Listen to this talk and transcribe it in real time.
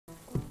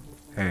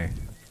Hey,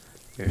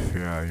 if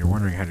you're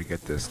wondering how to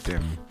get this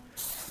damn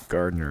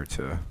gardener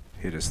to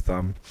hit his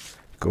thumb,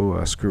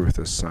 go screw with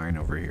this sign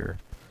over here.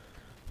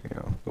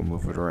 Go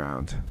move it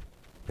around.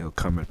 He'll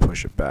come and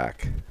push it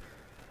back.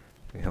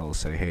 And he'll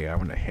say, hey, I'm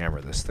gonna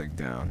hammer this thing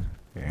down.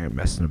 I ain't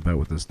messing about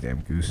with this damn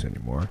goose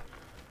anymore.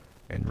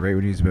 And right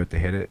when he's about to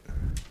hit it,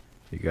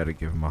 you gotta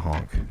give him a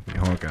honk.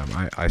 You honk at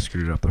him. I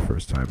screwed it up the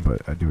first time,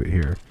 but I do it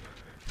here.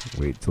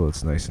 Wait till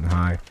it's nice and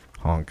high.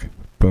 Honk.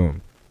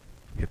 Boom.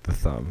 Hit the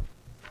thumb.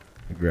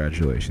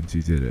 Congratulations,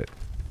 you did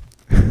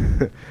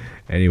it.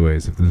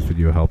 Anyways, if this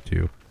video helped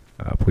you,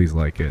 please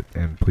like it,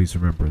 and please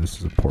remember this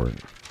is important.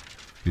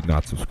 Do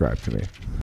not subscribe to me.